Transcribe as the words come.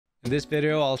In this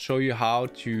video, I'll show you how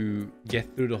to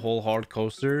get through the whole hard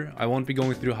coaster. I won't be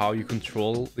going through how you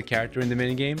control the character in the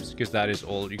minigames, because that is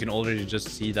all. You can already just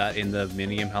see that in the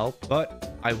minigame help.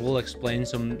 But I will explain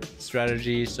some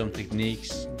strategies, some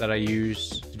techniques that I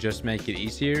use to just make it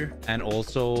easier, and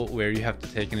also where you have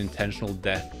to take an intentional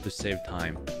death to save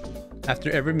time. After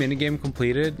every minigame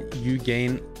completed, you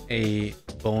gain a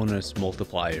bonus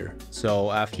multiplier.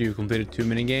 So after you've completed 2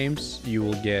 minigames, you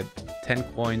will get 10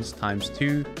 coins times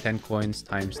 2, 10 coins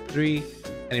times 3,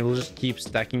 and it will just keep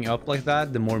stacking up like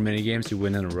that the more minigames you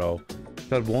win in a row.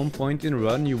 So at one point in a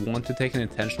run, you want to take an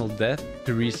intentional death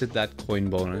to reset that coin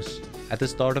bonus. At the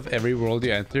start of every world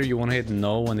you enter, you want to hit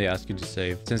no when they ask you to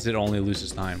save, since it only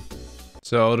loses time.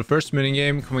 So the first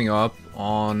minigame coming up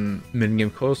on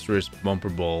minigame coaster is bumper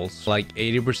balls. Like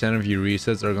 80% of your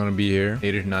resets are going to be here.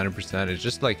 80 to 90%. It's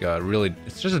just like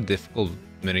it's just a difficult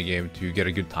minigame to get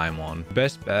a good time on.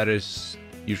 Best bet is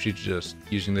usually just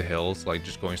using the hills, like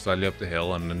just going slightly up the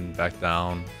hill and then back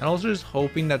down. And also just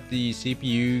hoping that the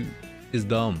CPU is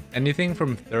dumb. Anything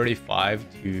from 35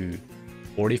 to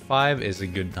 45 is a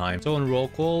good time. So on roll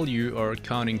call, you are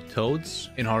counting toads.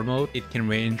 In hard mode, it can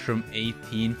range from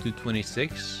 18 to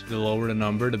 26. The lower the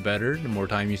number, the better, the more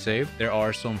time you save. There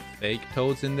are some fake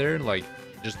toads in there, like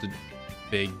just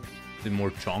the more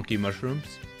chunky mushrooms.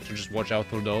 So just watch out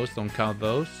for those, don't count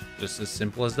those. Just as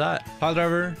simple as that. Pile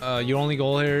driver, your only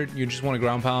goal here, you just want to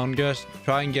ground pound. Just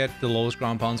try and get the lowest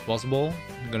ground pounds possible.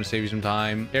 I'm gonna save you some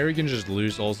time. Here you can just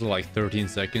lose also like 13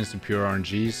 seconds to pure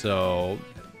RNG, so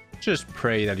just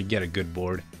pray that you get a good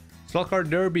board. Slot car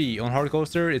derby on hard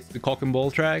coaster, it's the cock and ball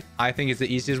track. I think it's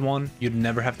the easiest one. You'd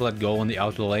never have to let go on the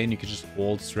outer lane. You could just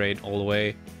hold straight all the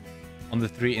way. On the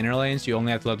 3 inner lanes, you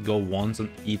only have to let go once on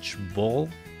each ball.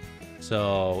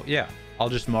 So yeah, I'll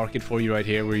just mark it for you right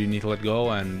here where you need to let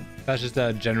go, and that's just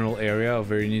a general area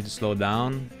of where you need to slow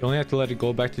down. You only have to let it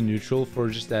go back to neutral for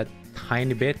just that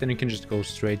tiny bit, then you can just go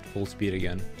straight full speed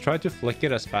again. Try to flick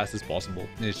it as fast as possible.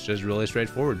 It's just really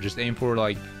straightforward. Just aim for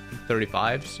like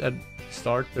 35s at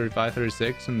start, 35,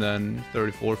 36, and then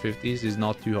 34, 50s is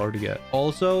not too hard to get.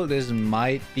 Also, this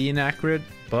might be inaccurate,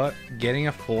 but getting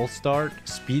a false start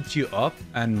speeds you up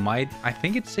and I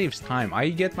think it saves time. I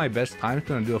get my best times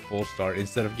when I do a false start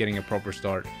instead of getting a proper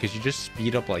start, because you just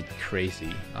speed up like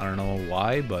crazy. I don't know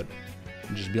why, but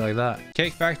just be like that.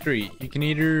 Cake factory, you can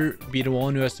either be the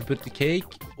one who has to put the cake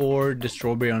or the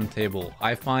strawberry on the table.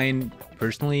 I find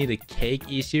personally the cake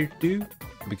easier to do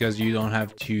because you don't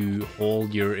have to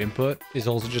hold your input. It's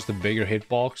also just a bigger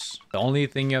hitbox. The only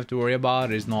thing you have to worry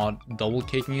about is not double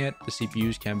kicking it. The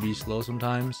CPUs can be slow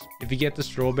sometimes. If you get the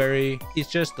strawberry, it's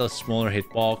just a smaller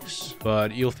hitbox,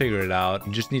 but you'll figure it out.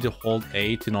 You just need to hold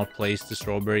A to not place the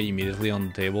strawberry immediately on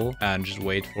the table and just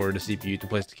wait for the CPU to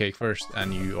place the cake first,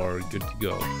 and you are good to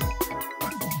go.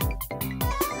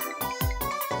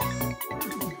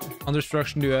 On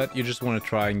Destruction Duet, you just want to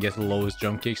try and get the lowest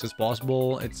jump kicks as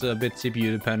possible. It's a bit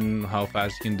CPU dependent on how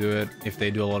fast you can do it, if they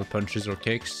do a lot of punches or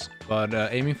kicks. But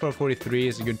aiming for a 43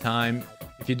 is a good time.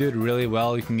 If you do it really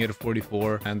well, you can get a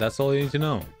 44, and that's all you need to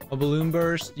know. A balloon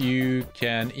burst, you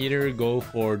can either go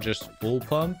for just full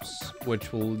pumps,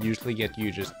 which will usually get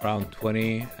you just around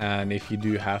 20, and if you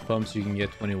do half pumps, you can get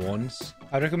 21s.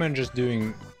 I recommend just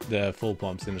doing the full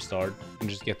pumps in the start and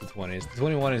just get the 20s. The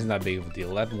 21 isn't that big of a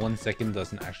deal. That 1 second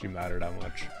doesn't actually matter that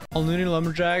much. On Looney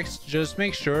Lumberjacks, just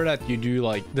make sure that you do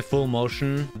like the full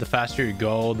motion. The faster you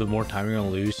go, the more time you're gonna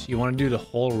lose. You want to do the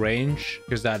whole range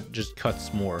because that just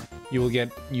cuts more. You will get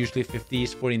usually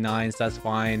 50s, 49s, that's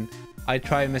fine. I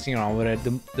tried messing around with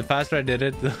it. The faster I did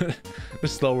it, the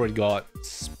slower it got.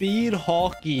 Speed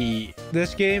hockey.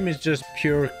 This game is just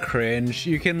pure cringe.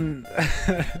 You can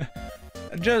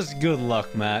just good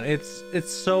luck, man.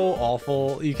 It's so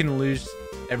awful. You can lose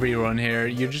every run here.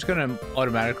 You're just gonna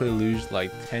automatically lose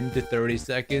like 10 to 30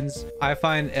 seconds. I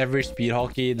find every speed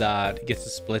hockey that gets a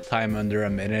split time under a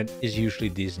minute is usually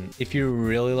decent. If you're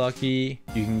really lucky,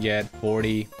 you can get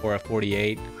 40 or a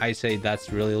 48. I say that's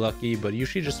really lucky, but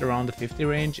usually just around the 50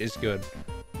 range is good.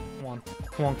 Come on,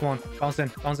 come on, come on. Bounce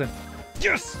in, bounce in.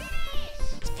 Yes!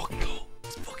 Let's fucking go.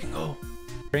 Let's fucking go.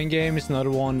 Train game is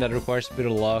another one that requires a bit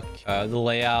of luck. The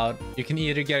layout, you can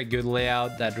either get a good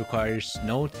layout that requires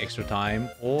no extra time,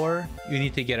 or you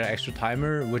need to get an extra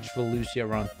timer, which will lose you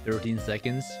around 13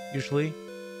 seconds usually.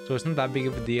 So it's not that big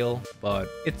of a deal, but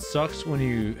it sucks when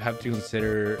you have to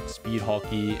consider speed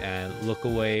hockey and look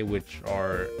away, which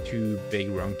are 2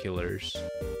 big run killers.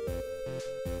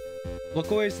 Look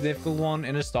away is a difficult one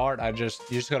in the start. You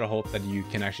just gotta hope that you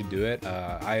can actually do it.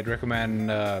 I'd recommend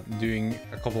doing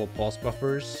a couple of pulse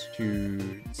buffers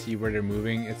to see where they're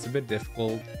moving. It's a bit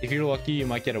difficult. If you're lucky, you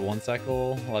might get a 1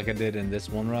 cycle like I did in this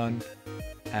one run.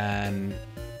 and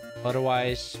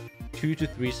otherwise 2 to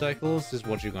 3 cycles is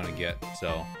what you're gonna get.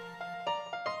 So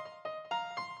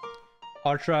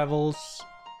Archer-ivals,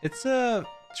 it's a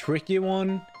tricky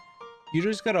one. You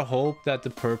just gotta hope that the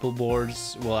purple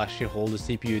boards will actually hold the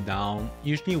CPU down.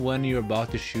 Usually when you're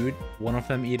about to shoot, one of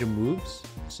them either moves.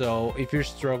 So if you're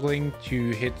struggling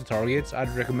to hit the targets,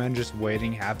 I'd recommend just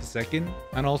waiting half a second.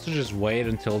 And also just wait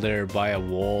until they're by a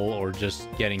wall or just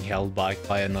getting held back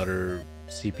by another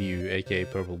CPU, aka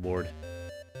purple board.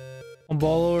 On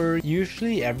Baller,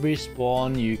 usually every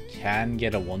spawn you can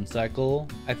get a 1 cycle.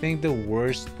 I think the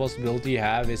worst possibility you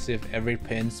have is if every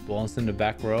pin spawns in the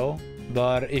back row.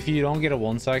 But if you don't get a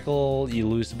 1 cycle, you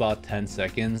lose about 10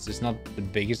 seconds. It's not the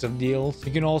biggest of deals.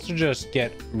 You can also just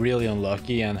get really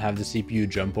unlucky and have the CPU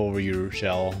jump over your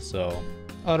shell. So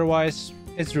otherwise,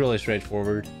 it's really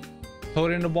straightforward.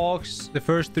 Toad in the box. The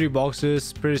first 3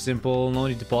 boxes, pretty simple. No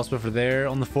need to pause buffer there.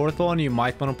 On the 4th one, you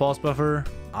might want to pause buffer.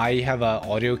 I have an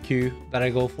audio cue that I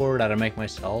go for that I make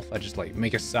myself. I just like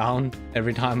make a sound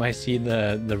every time I see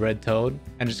the red toad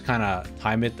and just kind of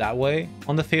time it that way.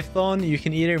 On the 5th one, you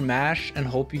can either mash and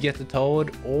hope you get the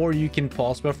toad, or you can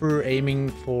pause buffer aiming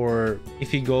for,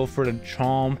 if you go for the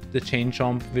chomp, the chain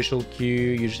chomp visual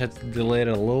cue, you just have to delay it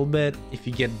a little bit. If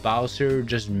you get Bowser,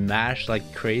 just mash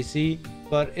like crazy.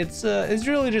 But it's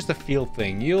really just a feel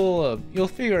thing. You'll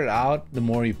figure it out the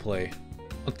more you play.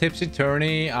 On Tipsy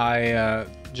Tourney, I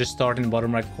just start in the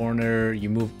bottom right corner. You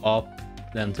move up,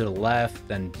 then to the left,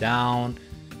 then down.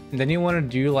 And then you want to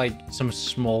do like some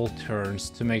small turns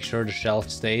to make sure the shell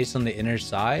stays on the inner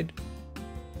side.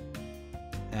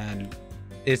 And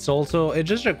it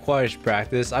just requires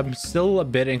practice. I'm still a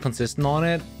bit inconsistent on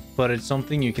it, but it's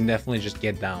something you can definitely just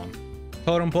get down.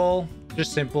 Totem Pole.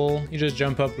 Just simple. You just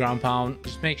jump up, ground pound.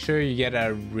 Just make sure you get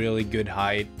a really good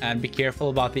height and be careful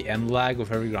about the end lag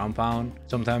with every ground pound.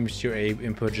 Sometimes your aim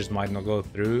input just might not go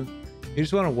through. You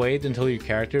just want to wait until your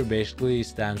character basically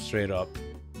stands straight up.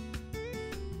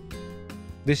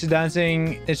 This is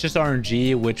dancing. It's just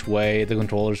RNG which way the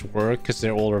controllers work because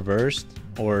they're all reversed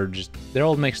or just they're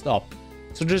all mixed up.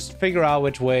 So just figure out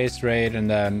which way is straight, and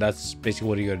then that's basically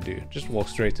what you gotta do. Just walk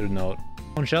straight to the note.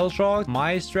 On Shell Shock,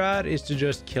 my strat is to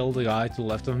just kill the guy to the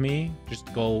left of me.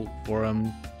 Just go for him,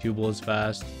 2 bullets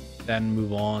fast, then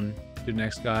move on to the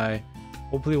next guy.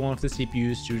 Hopefully one of the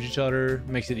CPUs shoot each other,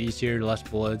 makes it easier, less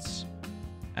bullets.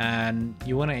 And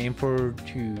you want to aim for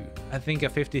I think a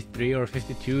 53 or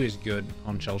 52 is good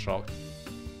on Shell Shock.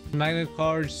 Magnet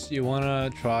cards, you want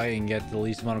to try and get the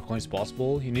least amount of coins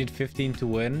possible. You need 15 to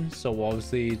win, so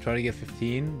obviously try to get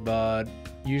 15, but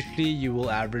usually you will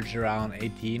average around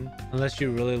 18 unless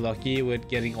you're really lucky with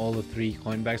getting all the 3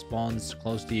 coin back spawns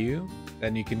close to you.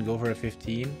 Then you can go for a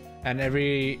 15, and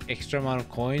every extra amount of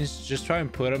coins, just try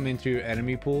and put them into your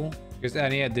enemy pool, because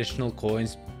any additional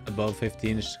coins above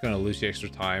 15 is just going to lose you extra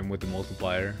time with the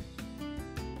multiplier.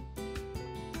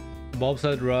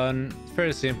 Bobsled Run, it's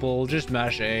very simple. Just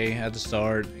mash A at the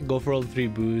start, go for all the 3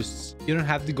 boosts. You don't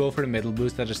have to go for the middle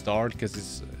boost at the start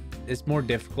because it's more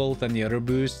difficult than the other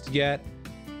boosts to get.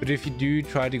 But if you do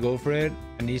try to go for it,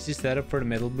 an easy setup for the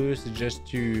middle boost is just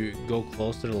to go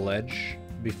close to the ledge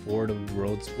before the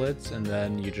road splits, and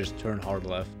then you just turn hard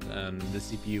left, and the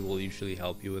CPU will usually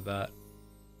help you with that.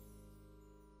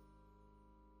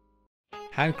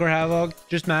 Handcar Havoc,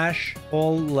 just mash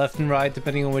all left and right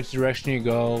depending on which direction you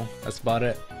go. That's about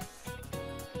it.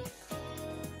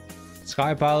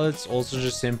 Sky Pilots, also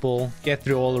just simple. Get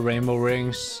through all the rainbow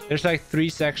rings. There's like 3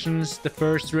 sections. The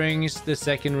first rings, the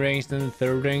second rings, then the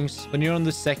third rings. When you're on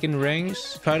the second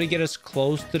rings, try to get as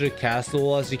close to the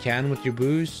castle as you can with your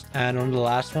boost. And on the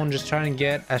last one, just try and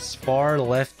get as far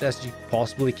left as you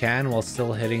possibly can while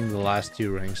still hitting the last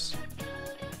 2 rings.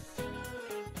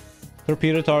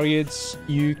 Torpedo Targets,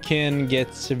 you can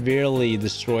get severely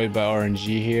destroyed by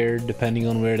RNG here, depending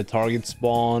on where the targets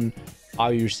spawn, how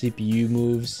your CPU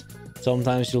moves.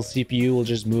 Sometimes your CPU will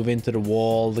just move into the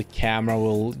wall, the camera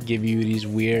will give you these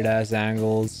weird ass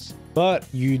angles. But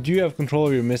you do have control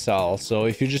of your missile, so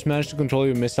if you just manage to control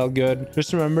your missile good,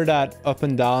 just remember that up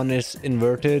and down is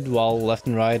inverted while left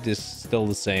and right is still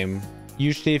the same.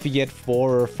 Usually if you get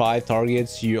 4 or 5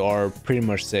 targets, you are pretty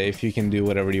much safe. You can do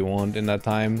whatever you want in that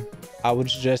time. I would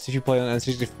suggest if you play on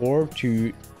N64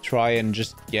 to try and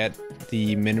just get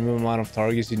the minimum amount of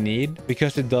targets you need,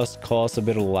 because it does cause a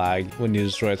bit of lag when you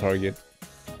destroy a target.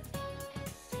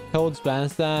 Toad's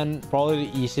Bandstand, probably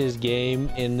the easiest game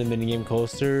in the minigame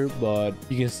coaster, but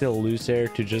you can still lose there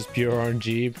to just pure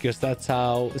RNG because that's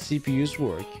how CPUs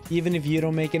work. Even if you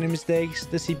don't make any mistakes,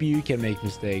 the CPU can make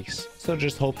mistakes. So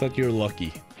just hope that you're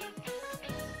lucky.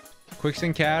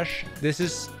 Quicksand Cache. This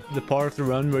is the part of the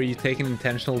run where you take an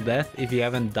intentional death if you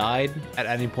haven't died at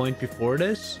any point before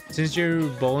this. Since your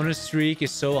bonus streak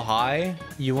is so high,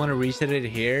 you want to reset it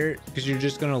here because you're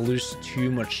just going to lose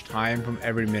too much time from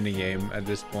every minigame at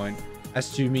this point,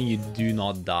 assuming you do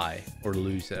not die or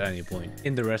lose at any point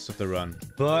in the rest of the run.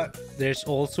 But there's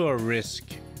also a risk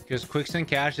because Quicksand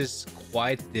Cache is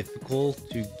quite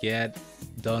difficult to get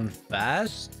done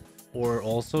fast or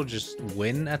also just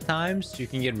win at times. You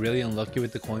can get really unlucky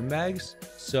with the coin bags.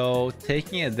 So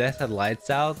taking a death at lights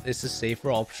out is a safer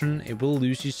option. It will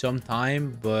lose you some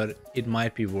time, but it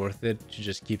might be worth it to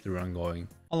just keep the run going.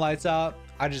 On lights out,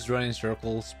 I just run in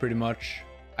circles pretty much.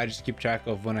 I just keep track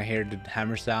of when I hear the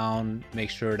hammer sound, make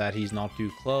sure that he's not too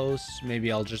close.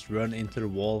 Maybe I'll just run into the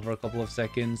wall for a couple of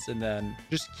seconds and then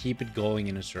just keep it going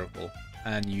in a circle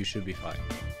and you should be fine.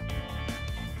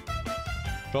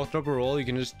 Shock drop or roll, you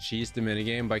can just cheese the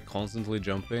minigame by constantly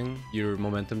jumping. Your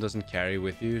momentum doesn't carry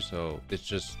with you, so it's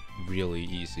just really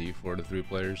easy for the 3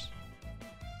 players.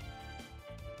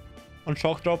 On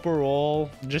shock drop or roll,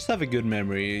 just have a good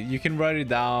memory. You can write it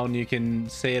down, you can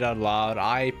say it out loud.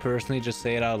 I personally just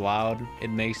say it out loud. It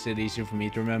makes it easier for me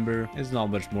to remember. It's not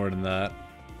much more than that.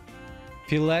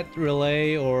 Filet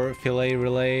Relay or Filet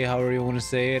Relay, however you want to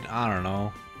say it, I don't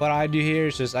know. What I do here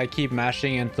is just I keep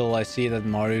mashing until I see that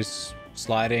Mario's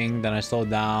sliding, then I slow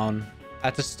down.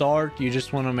 At the start, you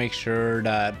just want to make sure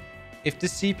that if the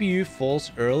CPU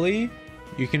falls early,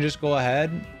 you can just go ahead.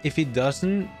 If he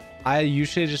doesn't, I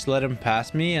usually just let him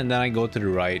pass me and then I go to the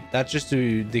right. That's just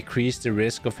to decrease the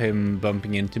risk of him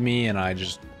bumping into me and I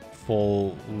just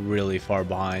fall really far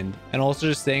behind. And also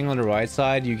just staying on the right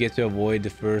side, you get to avoid the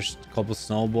first couple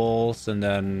snowballs and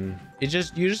then you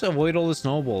just avoid all the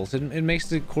snowballs. It makes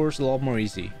the course a lot more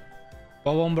easy.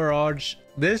 Bob-omb Barrage.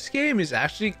 This game is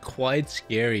actually quite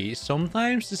scary.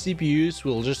 Sometimes the CPUs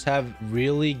will just have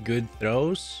really good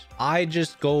throws. I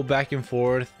just go back and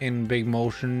forth in big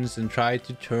motions and try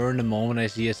to turn the moment I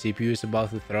see a CPU is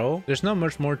about to throw. There's not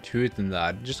much more to it than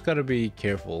that. Just gotta be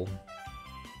careful.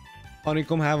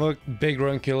 Honeycomb Havoc, big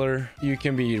run killer. You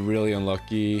can be really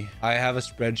unlucky. I have a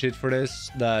spreadsheet for this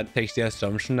that takes the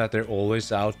assumption that they're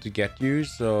always out to get you.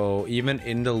 So even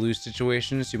in the lose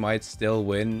situations, you might still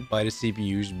win by the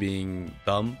CPUs being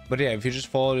dumb. But yeah, if you just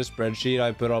follow the spreadsheet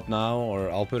I put up now,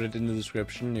 or I'll put it in the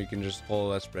description, you can just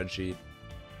follow that spreadsheet.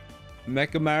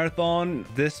 Mecha Marathon,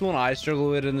 this one I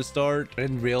struggled with in the start. I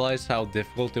didn't realize how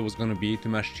difficult it was going to be to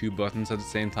mash 2 buttons at the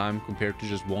same time compared to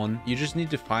just 1. You just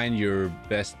need to find your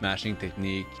best mashing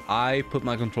technique. I put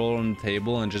my controller on the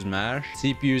table and just mash.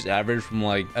 CPUs average from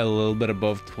like a little bit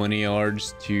above 20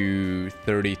 yards to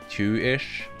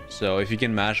 32-ish. So if you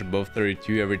can mash above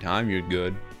 32 every time, you're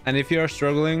good. And if you are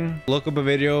struggling, look up a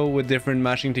video with different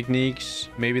mashing techniques.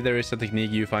 Maybe there is a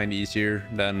technique you find easier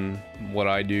than what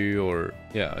I do, or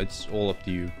yeah, it's all up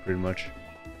to you pretty much.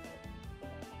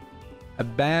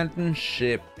 Abandon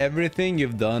ship. Everything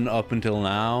you've done up until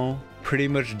now pretty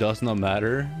much does not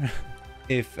matter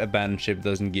if abandon ship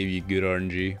doesn't give you good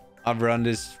RNG. I've run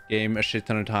this game a shit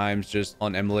ton of times just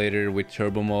on emulator with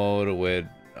turbo mode,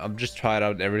 I've just tried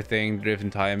out everything,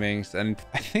 different timings, and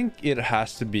I think it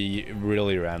has to be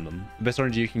really random. The best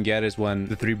RNG you can get is when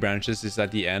the 3 branches is at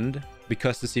the end.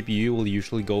 Because the CPU will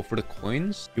usually go for the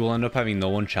coins, you will end up having no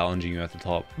one challenging you at the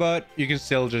top. But you can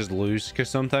still just lose, because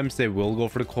sometimes they will go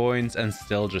for the coins and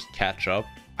still just catch up.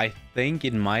 I think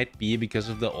it might be because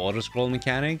of the auto-scroll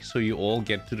mechanic, so you all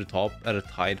get to the top at a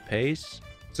tight pace.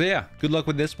 So yeah, good luck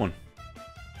with this one.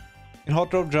 In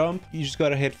hot drop jump, you just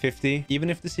gotta hit 50.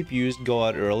 Even if the CPUs go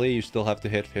out early, you still have to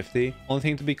hit 50. Only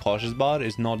thing to be cautious about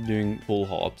is not doing full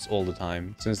hops all the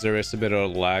time, since there is a bit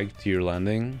of lag to your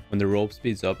landing. When the rope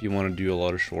speeds up, you want to do a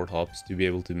lot of short hops to be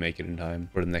able to make it in time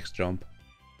for the next jump.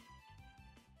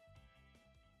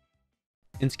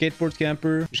 In Skateboard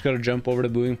Scamper, you just gotta jump over the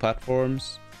moving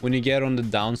platforms. When you get on the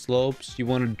down slopes, you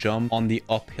want to jump on the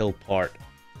uphill part.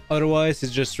 Otherwise,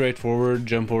 it's just straightforward.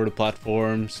 Jump over the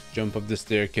platforms, jump up the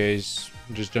staircase,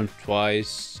 just jump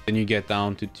twice. Then you get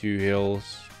down to 2 hills,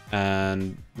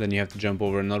 and then you have to jump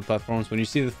over another platforms. When you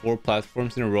see the 4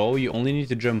 platforms in a row, you only need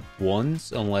to jump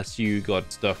once unless you got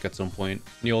stuck at some point.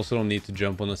 You also don't need to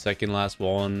jump on the second last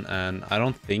one, and I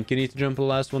don't think you need to jump on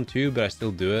the last one too, but I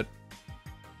still do it.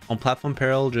 On platform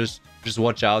Peril, just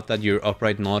watch out that your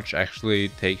upright notch actually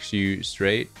takes you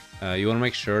straight. You want to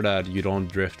make sure that you don't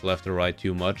drift left or right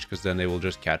too much, because then they will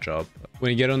just catch up.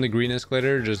 When you get on the green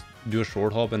escalator, just do a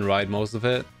short hop and ride most of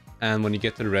it. And when you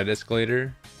get to the red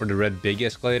escalator, or the red big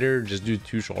escalator, just do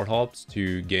 2 short hops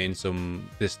to gain some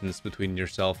distance between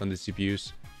yourself and the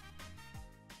CPUs.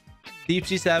 Deep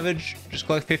Sea Salvage, just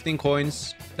collect 15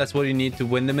 coins. That's what you need to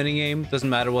win the minigame. Doesn't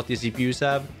matter what the CPUs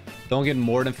have. Don't get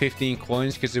more than 15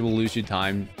 coins because it will lose you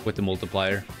time with the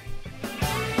multiplier.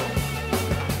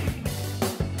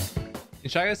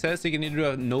 Chaga says you can either do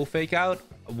a no fake out,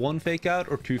 one fake out,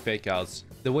 or two fake outs.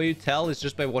 The way you tell is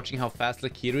just by watching how fast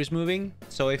Lakitu is moving.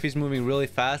 So if he's moving really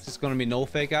fast, it's going to be no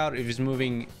fake out. If he's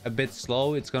moving a bit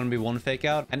slow, it's going to be one fake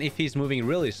out. And if he's moving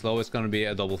really slow, it's going to be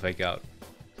a double fake out.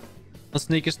 A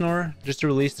sneak a snore, just to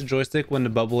release the joystick when the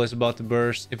bubble is about to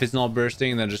burst. If it's not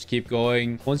bursting, then just keep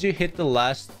going. Once you hit the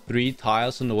last 3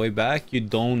 tiles on the way back, you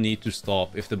don't need to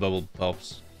stop if the bubble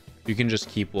pops. You can just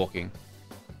keep walking.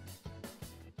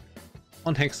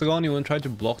 On Hexagon, you want to try to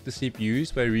block the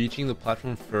CPUs by reaching the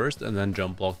platform first and then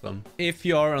jump block them. If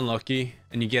you are unlucky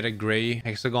and you get a gray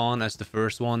Hexagon as the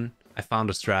first one, I found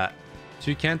a strat. So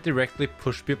you can't directly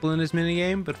push people in this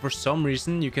minigame, but for some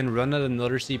reason you can run at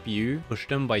another CPU, push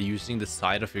them by using the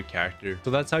side of your character.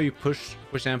 So that's how you push,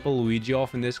 for example, Luigi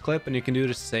off in this clip, and you can do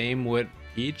the same with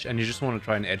Peach, and you just want to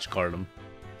try and edge guard them.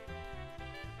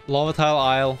 Lava Tile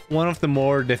Isle, one of the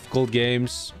more difficult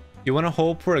games. You want to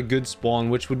hope for a good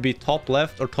spawn, which would be top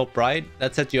left or top right.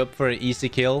 That sets you up for an easy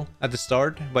kill at the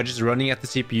start by just running at the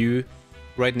CPU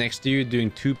right next to you, doing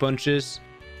 2 punches.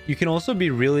 You can also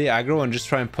be really aggro and just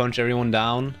try and punch everyone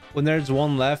down. When there's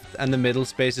one left and the middle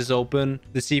space is open,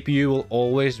 the CPU will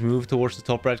always move towards the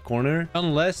top right corner.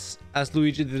 Unless, as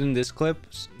Luigi did in this clip,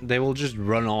 they will just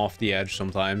run off the edge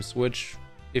sometimes, which,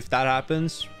 if that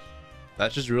happens,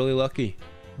 that's just really lucky.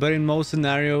 But in most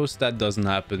scenarios, that doesn't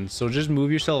happen. So just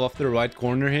move yourself off to the right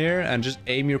corner here and just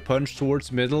aim your punch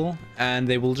towards middle and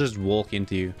they will just walk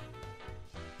into you.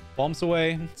 Bombs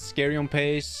away, scary on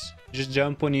pace. Just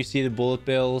jump when you see the bullet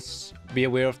bills. Be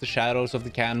aware of the shadows of the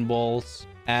cannonballs.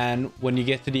 And when you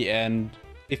get to the end,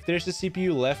 if there's a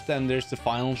CPU left and there's the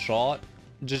final shot,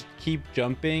 just keep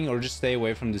jumping or just stay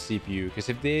away from the CPU. Because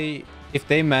if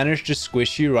they manage to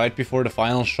squish you right before the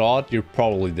final shot, you're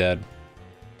probably dead.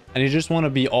 And you just want to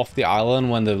be off the island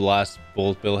when the last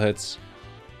bullet bill hits.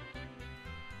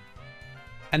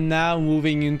 And now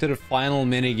moving into the final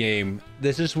minigame.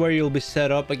 This is where you'll be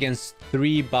set up against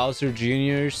 3 Bowser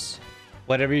Juniors.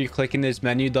 Whatever you click in this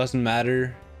menu doesn't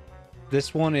matter.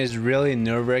 This one is really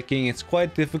nerve-wracking. It's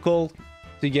quite difficult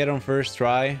to get on first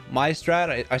try. My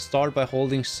strat, I start by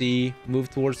holding C, move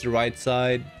towards the right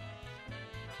side,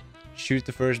 shoot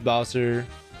the first Bowser,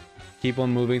 keep on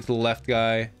moving to the left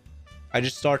guy. I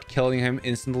just start killing him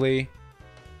instantly.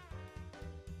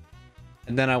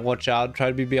 And then I watch out, try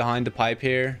to be behind the pipe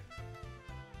here.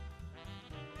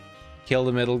 Kill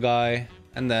the middle guy,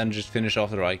 and then just finish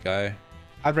off the right guy.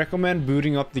 I'd recommend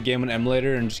booting up the game on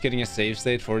emulator and just getting a save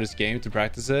state for this game to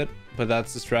practice it. But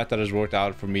that's the strat that has worked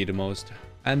out for me the most.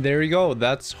 And there you go,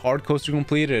 that's Hard Coaster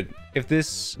completed. If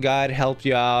this guide helped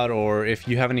you out or if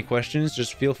you have any questions,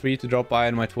 just feel free to drop by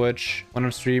on my Twitch when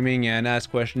I'm streaming and ask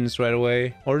questions right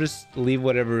away. Or just leave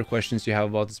whatever questions you have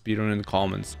about the speedrun in the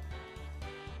comments.